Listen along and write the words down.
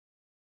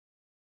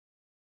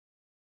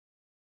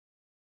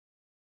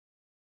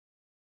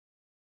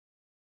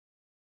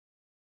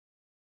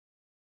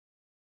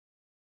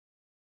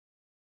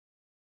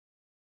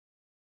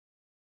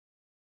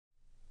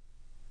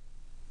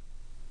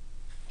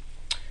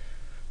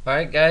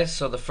Alright guys,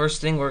 so the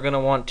first thing we're going to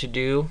want to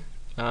do,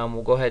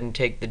 we'll go ahead and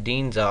take the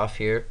deans off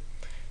here.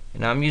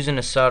 And I'm using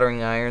a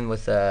soldering iron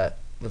with a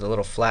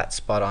little flat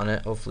spot on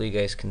it. Hopefully you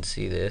guys can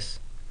see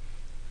this.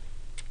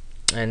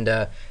 And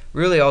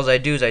really all I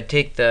do is I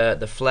take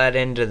the flat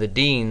end of the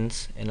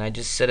deans and I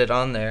just set it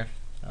on there.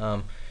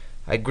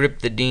 I grip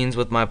the deans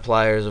with my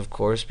pliers, of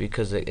course,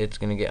 because it's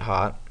going to get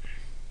hot.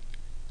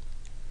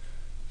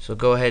 So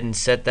go ahead and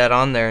set that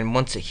on there, and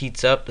once it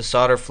heats up, the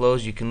solder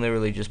flows, you can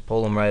literally just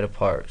pull them right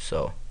apart.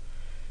 So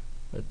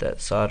let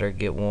that solder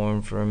get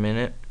warm for a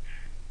minute.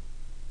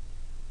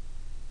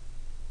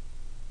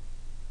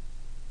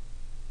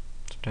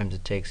 Sometimes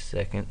it takes a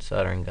second.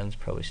 Soldering gun's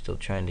probably still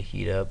trying to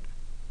heat up.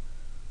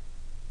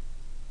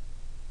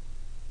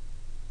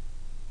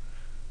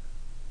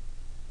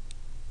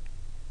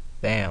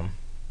 Bam,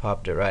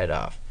 popped it right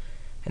off.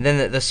 And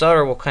then the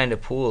solder will kind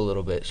of pool a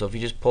little bit, so if you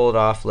just pull it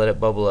off, let it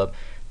bubble up,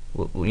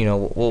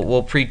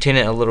 we'll pre-tin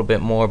it a little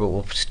bit more, but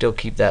we'll still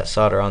keep that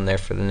solder on there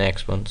for the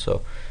next one.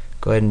 So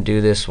go ahead and do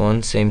this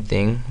one, same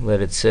thing,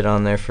 let it sit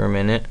on there for a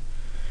minute.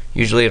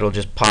 Usually it'll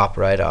just pop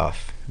right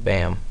off.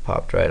 Bam,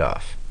 popped right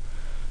off.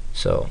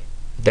 So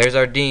there's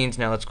our deans.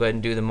 Now let's go ahead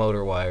and do the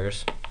motor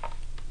wires.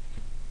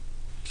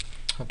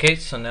 Okay,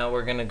 so now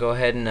we're gonna go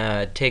ahead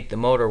and take the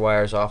motor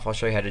wires off. I'll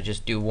show you how to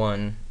just do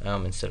one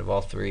instead of all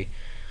three.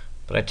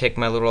 But I take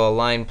my little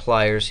align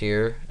pliers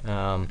here,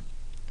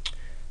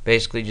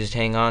 basically just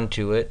hang on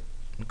to it.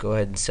 Go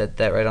ahead and set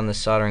that right on the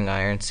soldering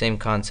iron. Same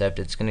concept,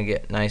 it's gonna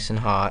get nice and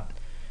hot,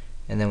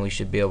 and then we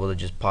should be able to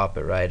just pop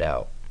it right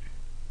out.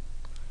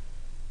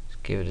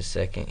 Just give it a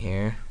second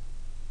here.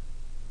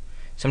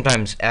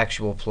 Sometimes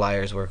actual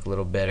pliers work a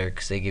little better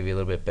because they give you a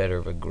little bit better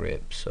of a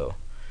grip, so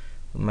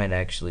we might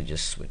actually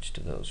just switch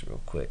to those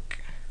real quick.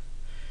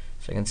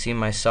 So I can see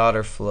my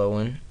solder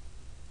flowing.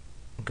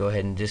 Go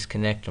ahead and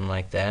disconnect them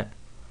like that.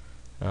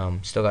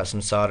 Still got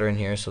some solder in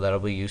here, so that'll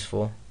be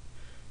useful.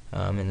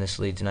 And this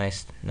lead's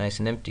nice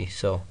and empty.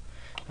 So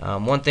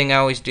one thing I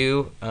always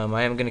do,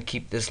 I am going to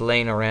keep this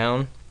laying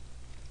around,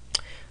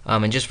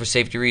 and just for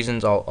safety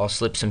reasons, I'll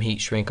slip some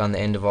heat shrink on the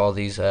end of all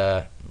these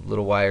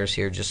little wires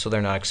here, just so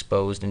they're not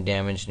exposed and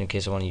damaged in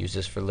case I want to use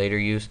this for later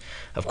use.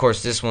 Of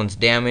course, this one's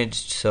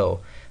damaged, so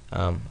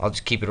I'll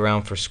just keep it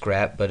around for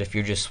scrap. But if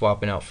you're just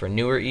swapping out for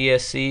newer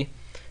ESC,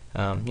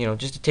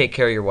 just to take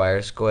care of your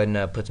wires, go ahead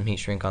and put some heat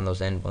shrink on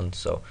those end ones.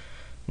 So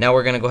now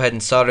we're going to go ahead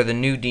and solder the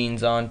new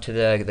deans onto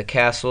the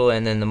castle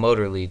and then the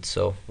motor leads.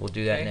 So we'll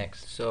do that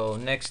next. So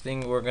next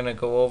thing we're going to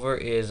go over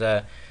is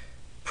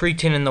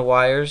pre-tinning the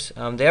wires.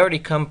 They already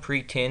come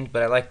pre-tinned,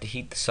 but I like to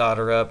heat the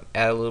solder up,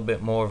 add a little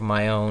bit more of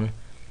my own.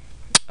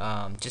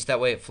 Just that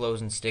way it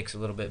flows and sticks a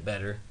little bit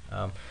better.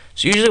 So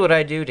usually what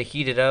I do to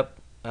heat it up,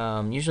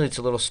 usually it's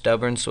a little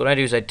stubborn, so what I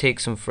do is I take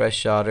some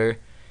fresh solder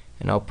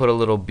and I'll put a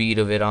little bead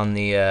of it on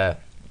the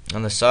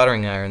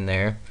soldering iron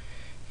there,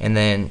 and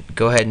then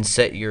go ahead and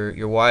set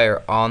your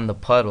wire on the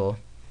puddle,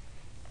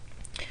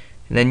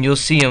 and then you'll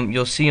see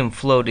them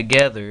flow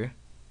together.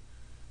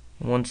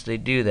 And once they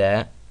do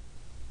that,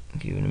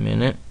 give it a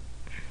minute,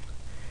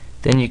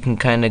 then you can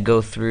kind of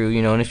go through,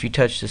 and if you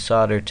touch the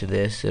solder to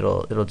this,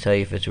 it'll tell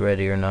you if it's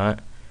ready or not.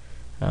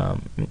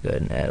 Let me go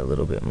ahead and add a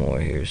little bit more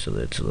here so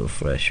that it's a little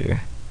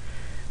fresher.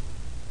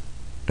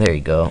 There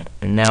you go.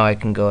 And now I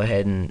can go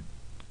ahead and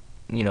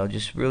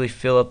just really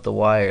fill up the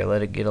wire,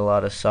 let it get a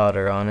lot of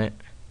solder on it,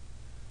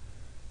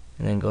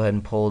 and then go ahead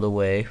and pull it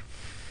away.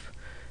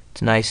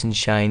 It's nice and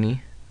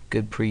shiny,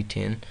 good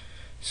pre-tin.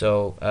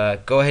 So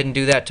go ahead and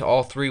do that to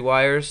all three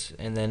wires,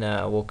 and then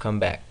we'll come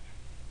back.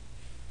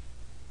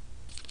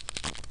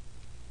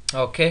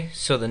 Okay,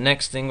 so the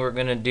next thing we're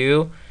going to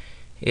do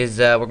is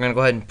we're going to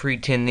go ahead and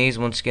pre-tin these.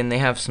 Once again, they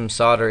have some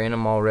solder in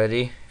them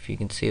already, if you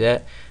can see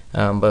that.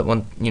 But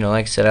like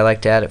I said, I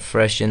like to add it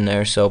fresh in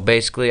there. So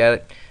basically, I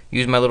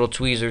use my little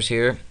tweezers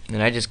here,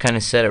 and I just kind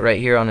of set it right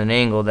here on an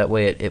angle. That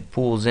way, it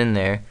pulls in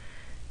there.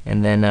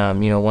 And then,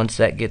 once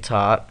that gets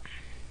hot,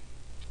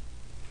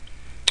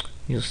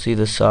 you'll see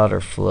the solder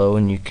flow,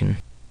 and you can.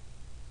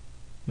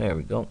 There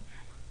we go.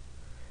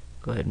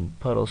 Go ahead and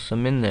puddle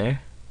some in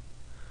there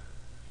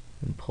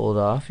and pull it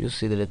off. You'll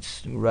see that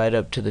it's right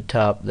up to the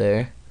top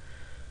there.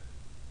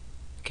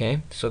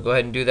 Okay, so go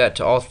ahead and do that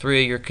to all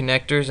three of your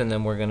connectors, and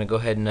then we're going to go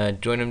ahead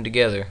and join them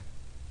together.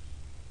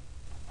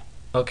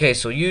 Okay,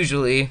 so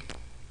usually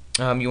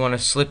you want to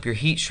slip your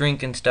heat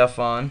shrink and stuff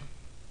on.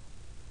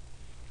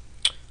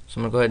 So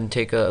I'm going to go ahead and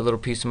take a little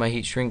piece of my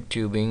heat shrink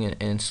tubing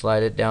and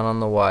slide it down on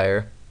the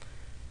wire.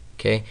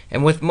 Okay,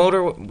 and with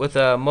motor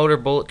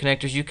bullet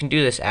connectors, you can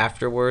do this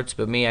afterwards,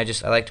 but me, I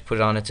like to put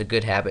it on. It's a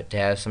good habit to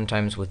have.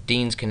 Sometimes with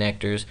Dean's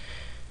connectors,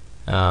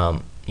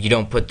 you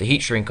don't put the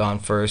heat shrink on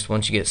first.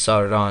 Once you get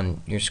soldered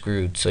on, you're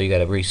screwed. So you got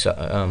to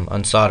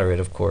unsolder it,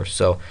 of course.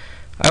 So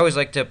I always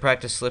like to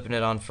practice slipping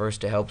it on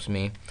first. It helps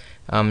me.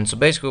 So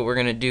basically, what we're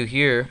gonna do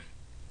here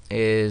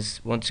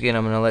is, once again,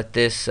 I'm gonna let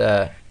this.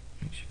 Make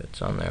sure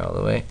it's on there all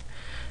the way.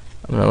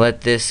 I'm gonna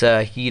let this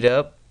heat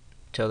up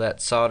till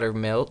that solder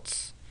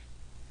melts.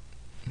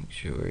 Make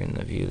sure we're in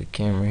the view of the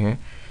camera here.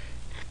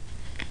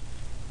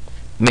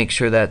 make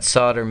sure that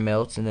solder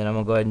melts, and then I'm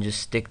gonna go ahead and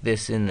just stick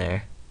this in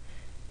there,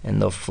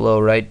 and they'll flow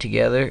right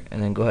together,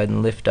 and then go ahead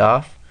and lift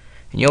off.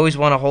 And you always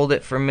want to hold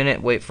it for a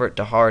minute, wait for it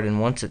to harden.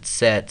 Once it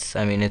sets,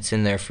 I mean, it's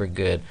in there for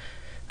good.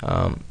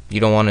 You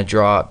don't want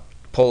to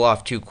pull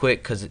off too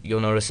quick, because you'll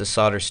notice the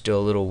solder's still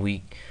a little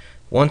weak.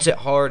 Once it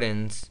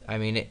hardens, I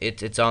mean,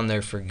 it's on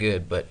there for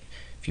good. But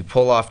if you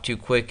pull off too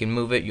quick and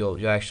move it,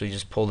 you'll actually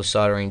just pull the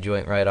soldering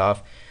joint right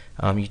off.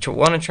 You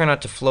want to try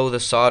not to flow the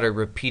solder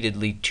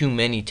repeatedly too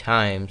many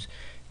times,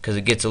 because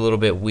it gets a little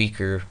bit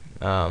weaker.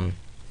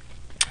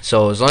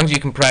 So as long as you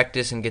can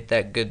practice and get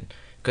that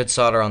good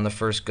solder on the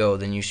first go,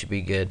 then you should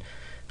be good.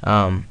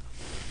 You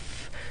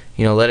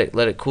know, let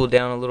it cool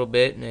down a little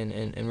bit,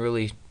 and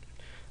really,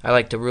 I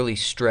like to really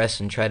stress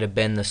and try to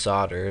bend the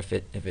solder. If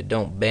it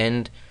don't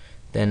bend,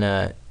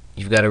 then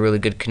you've got a really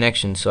good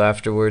connection. So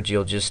afterwards,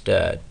 you'll just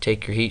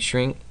take your heat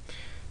shrink,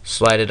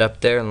 slide it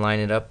up there and line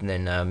it up, and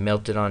then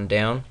melt it on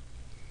down.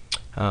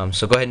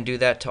 So go ahead and do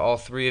that to all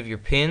 3 of your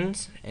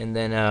pins, and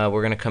then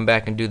we're going to come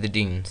back and do the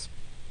Deans.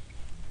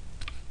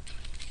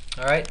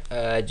 Alright,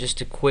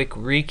 just a quick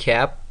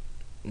recap.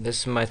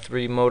 This is my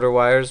 3 motor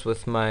wires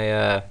with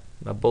my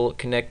bullet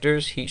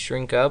connectors, heat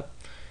shrink up.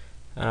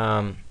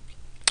 I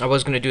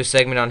was going to do a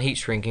segment on heat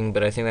shrinking,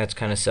 but I think that's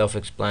kind of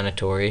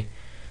self-explanatory.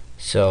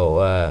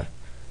 So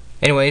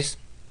anyways,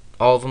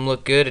 all of them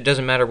look good. It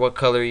doesn't matter what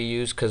color you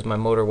use, because my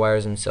motor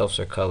wires themselves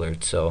are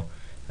colored. So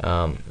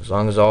as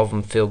long as all of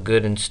them feel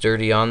good and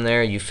sturdy on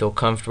there, you feel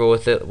comfortable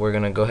with it, we're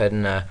going to go ahead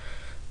and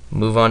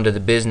move on to the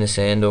business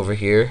end over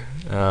here,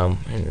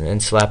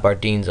 and slap our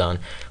Deans on.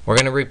 We're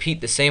going to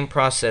repeat the same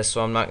process,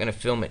 so I'm not going to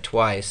film it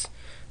twice.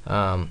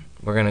 We're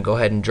going to go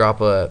ahead and drop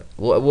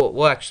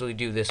we'll actually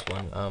do this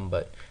one,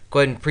 but go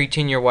ahead and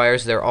pre-tin your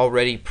wires. They're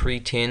already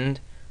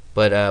pre-tinned,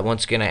 but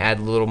once again, I add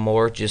a little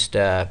more just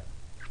to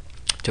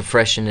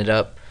freshen it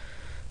up.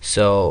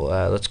 So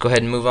let's go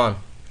ahead and move on.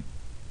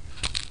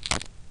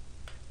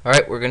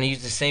 Alright, we're going to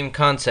use the same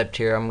concept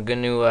here. I'm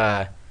going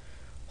to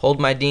hold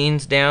my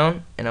Deans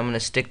down, and I'm going to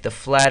stick the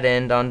flat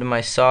end onto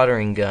my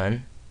soldering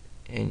gun,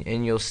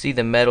 and you'll see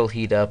the metal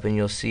heat up, and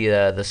you'll see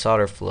the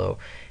solder flow.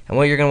 And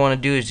what you're going to want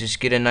to do is just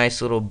get a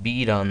nice little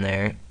bead on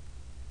there,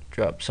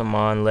 drop some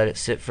on, let it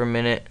sit for a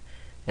minute,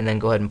 and then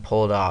go ahead and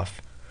pull it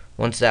off.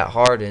 Once that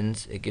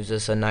hardens, it gives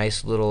us a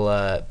nice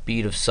little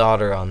bead of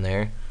solder on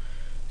there.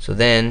 So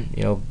then,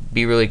 you know,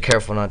 be really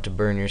careful not to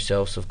burn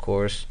yourselves, of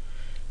course.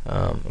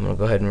 I'm going to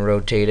go ahead and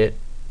rotate it,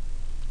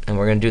 and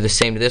we're going to do the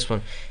same to this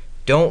one.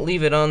 Don't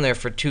leave it on there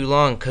for too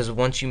long, because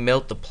once you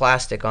melt the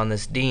plastic on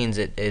this Deans,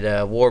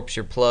 it warps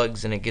your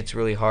plugs, and it gets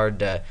really hard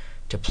to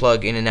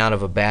plug in and out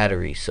of a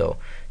battery. So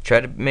try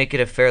to make it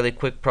a fairly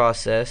quick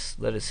process.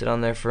 Let it sit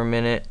on there for a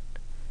minute,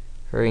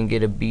 hurry and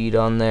get a bead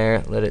on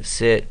there, let it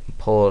sit, and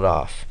pull it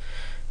off.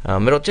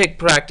 It'll take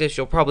practice.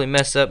 You'll probably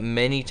mess up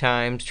many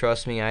times,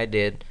 trust me, I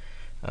did.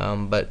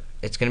 But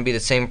it's going to be the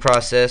same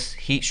process.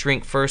 Heat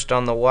shrink first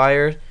on the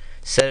wire,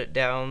 set it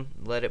down,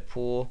 let it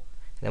pool,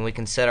 and then we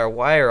can set our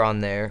wire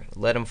on there,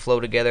 let them flow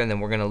together, and then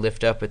we're going to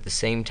lift up at the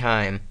same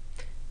time,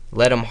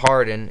 let them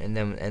harden, and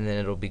then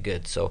it'll be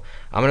good. So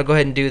I'm going to go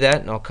ahead and do that,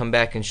 and I'll come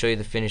back and show you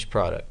the finished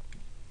product.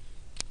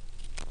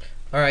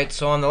 Alright,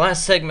 so on the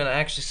last segment, I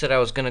actually said I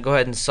was going to go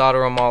ahead and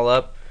solder them all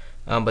up,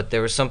 but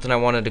there was something I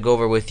wanted to go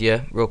over with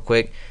you real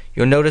quick.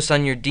 You'll notice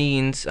on your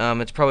Deans,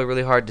 it's probably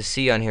really hard to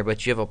see on here,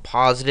 but you have a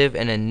positive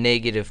and a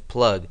negative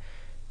plug.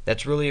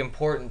 That's really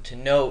important to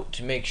note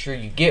to make sure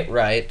you get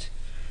right.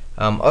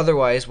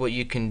 Otherwise, what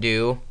you can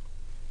do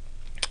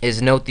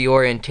is note the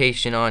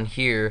orientation on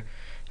here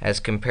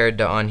as compared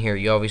to on here.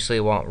 You obviously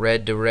want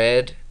red to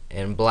red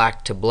and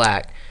black to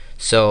black.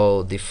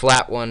 So the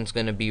flat one's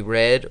going to be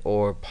red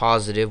or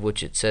positive,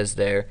 which it says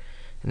there,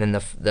 and then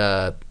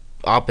the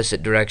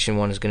opposite direction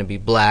one is going to be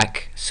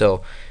black.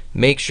 So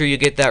make sure you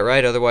get that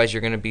right, otherwise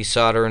you're going to be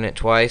soldering it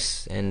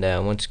twice, and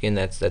once again,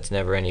 that's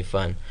never any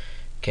fun.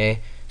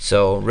 Okay,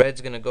 so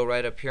red's going to go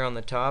right up here on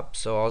the top.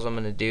 So all I'm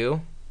going to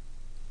do,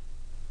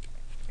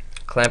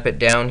 clamp it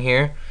down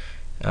here,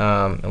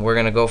 and we're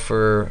going to go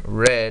for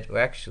red.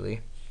 Well,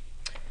 actually,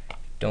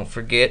 don't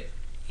forget,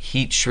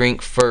 heat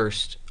shrink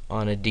first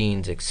on a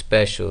Deans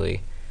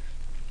especially.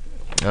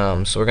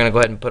 So we're going to go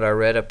ahead and put our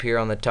red up here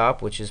on the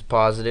top, which is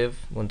positive.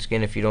 Once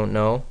again, if you don't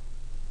know,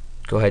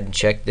 go ahead and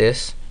check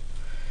this.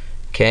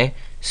 Okay,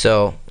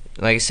 so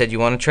like I said, you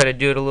want to try to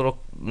do it a little,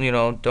 you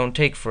know, don't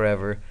take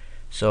forever.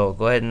 So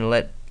go ahead and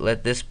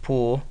let this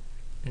pool.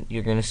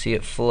 You're going to see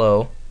it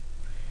flow.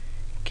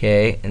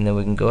 Okay, and then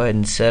we can go ahead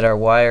and set our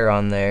wire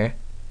on there.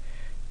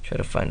 Try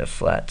to find a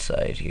flat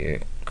side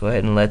here. Go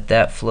ahead and let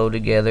that flow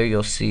together.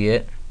 You'll see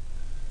it.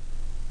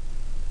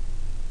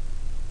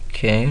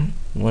 Okay,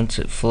 once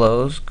it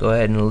flows, go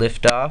ahead and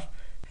lift off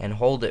and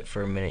hold it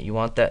for a minute. You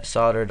want that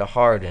solder to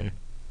harden.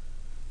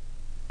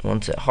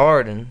 Once it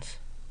hardens,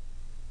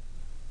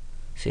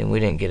 see, we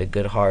didn't get a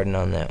good harden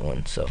on that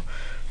one, so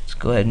let's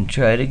go ahead and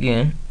try it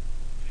again.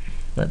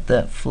 Let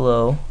that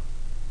flow.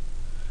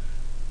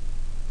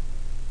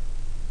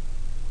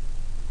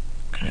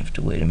 Gonna have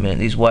to wait a minute.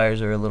 These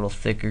wires are a little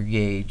thicker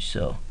gauge,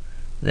 so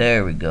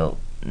there we go.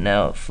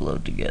 now it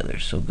flowed together.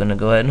 So gonna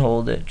go ahead and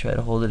hold it. Try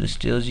to hold it as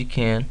still as you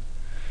can.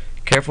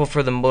 Careful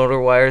for the motor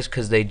wires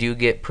because they do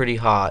get pretty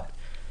hot.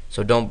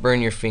 So don't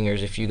burn your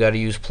fingers. If you got to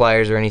use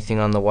pliers or anything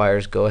on the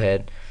wires, go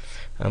ahead.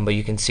 But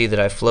you can see that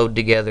I flowed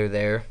together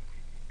there.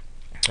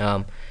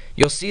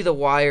 You'll see the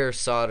wire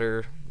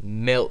solder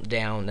melt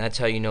down. That's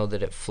how you know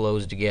that it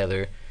flows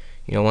together.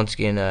 You know, once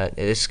again,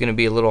 this is going to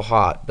be a little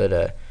hot,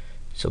 but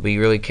so be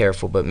really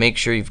careful. But make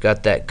sure you've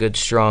got that good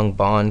strong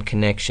bond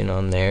connection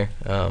on there.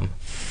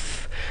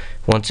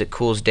 Once it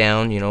cools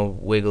down, you know,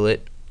 wiggle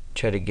it.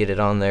 Try to get it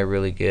on there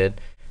really good.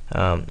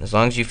 As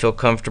long as you feel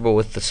comfortable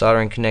with the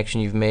soldering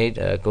connection you've made,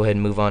 go ahead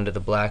and move on to the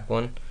black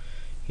one.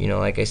 You know,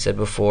 like I said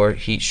before,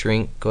 heat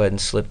shrink. Go ahead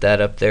and slip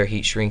that up there,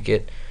 heat shrink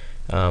it.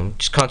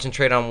 Just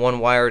concentrate on one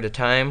wire at a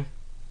time.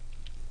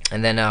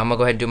 And then I'm going to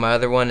go ahead and do my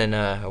other one, and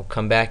I'll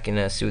come back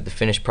and see what the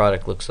finished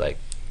product looks like.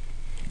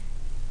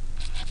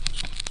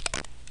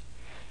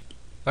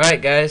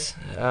 Alright guys,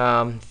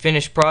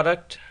 finished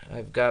product.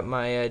 I've got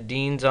my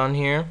Deans on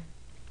here.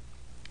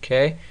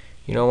 Okay.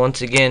 You know,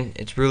 once again,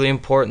 it's really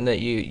important that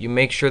you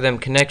make sure them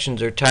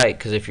connections are tight,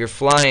 because if you're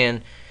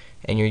flying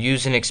and you're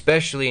using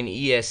especially an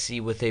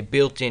ESC with a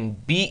built-in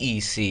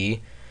BEC,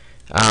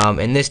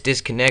 and this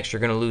disconnects, you're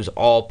going to lose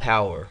all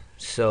power.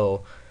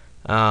 So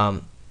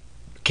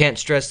can't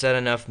stress that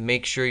enough.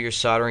 Make sure your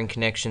soldering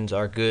connections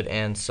are good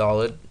and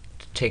solid.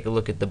 Take a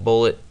look at the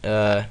bullet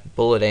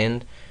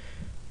end.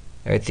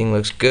 Everything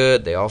looks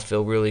good. They all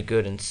feel really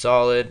good and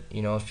solid.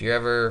 You know, if you're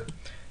ever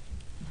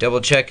double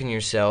checking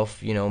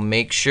yourself, you know,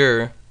 make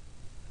sure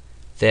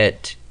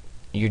that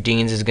your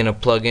Deans is going to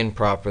plug in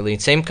properly.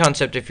 Same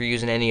concept if you're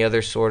using any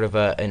other sort of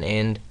an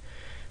end.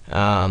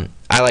 I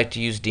like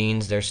to use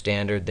Deans. They're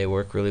standard. They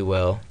work really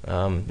well.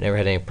 Never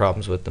had any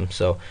problems with them.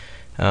 So,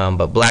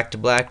 but black to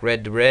black,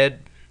 red to red,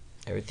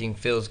 everything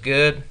feels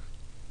good.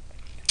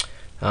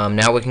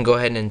 Now we can go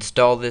ahead and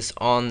install this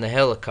on the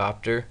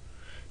helicopter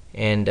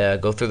and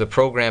go through the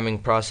programming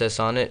process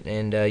on it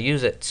and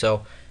use it.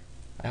 So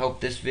I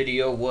hope this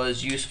video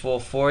was useful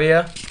for you.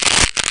 Once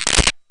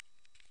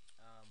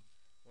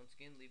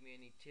again, leave me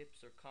any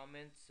tips or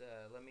comments.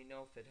 Let me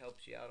know if it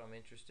helps you out. I'm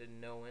interested in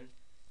knowing.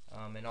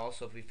 And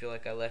also, if you feel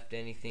like I left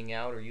anything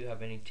out or you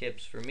have any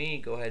tips for me,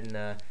 go ahead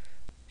and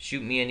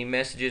shoot me any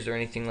messages or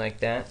anything like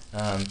that.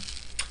 I'm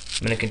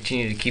going to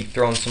continue to keep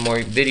throwing some more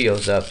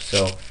videos up.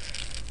 So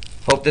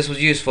hope this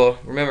was useful.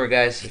 Remember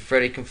guys, if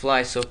Freddy can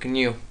fly, so can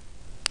you.